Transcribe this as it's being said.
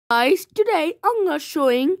Guys, today I'm gonna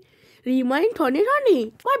showing Remind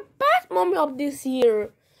 2020, my best moment of this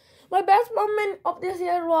year. My best moment of this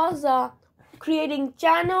year was creating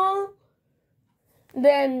channel,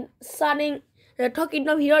 then starting the Talking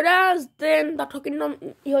Tom Hero Dance, then the Talking Tom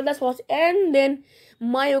Hero Dance was end, then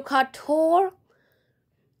Mario Kart Tour.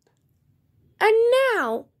 And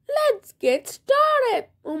now let's get started.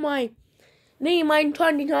 Oh my, Remind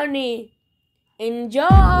 2020.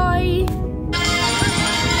 Enjoy!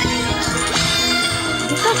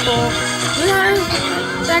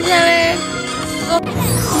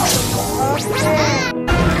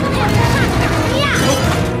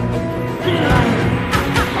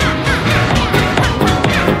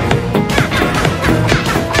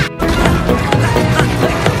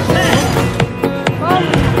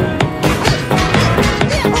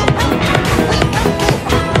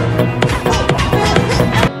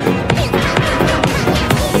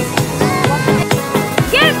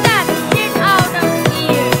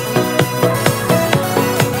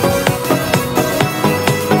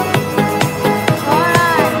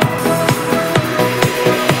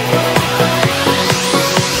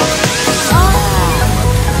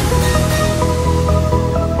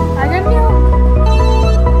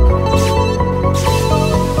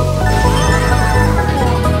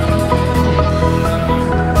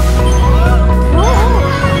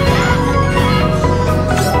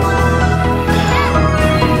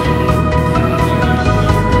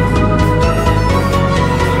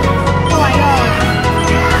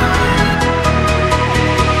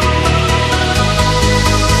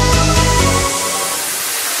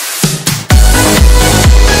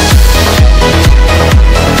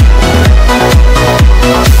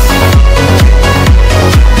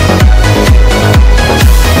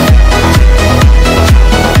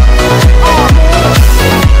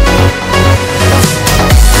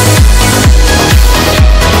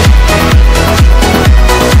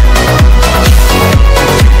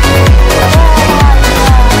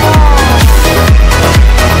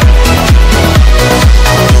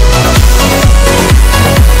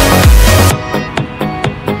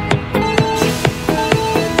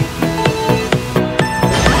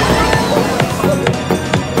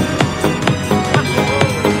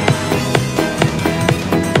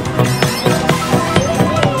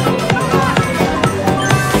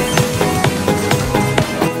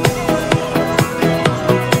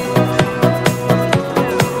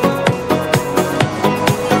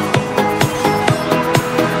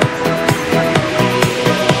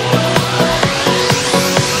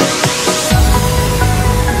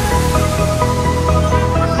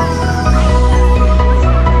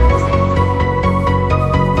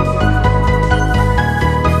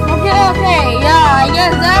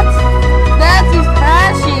 That is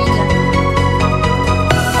crashing.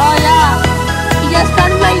 Oh yeah, he just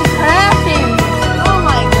started like crashing. Oh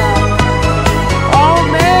my god. Oh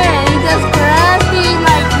man, he just crashing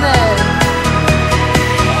like this.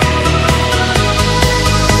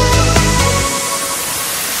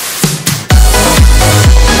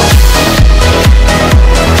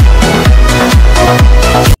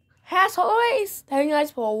 As always, thank you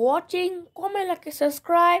guys for watching. Comment, like, and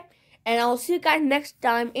subscribe. And I'll see you guys next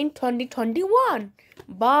time in 2021.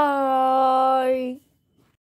 Bye.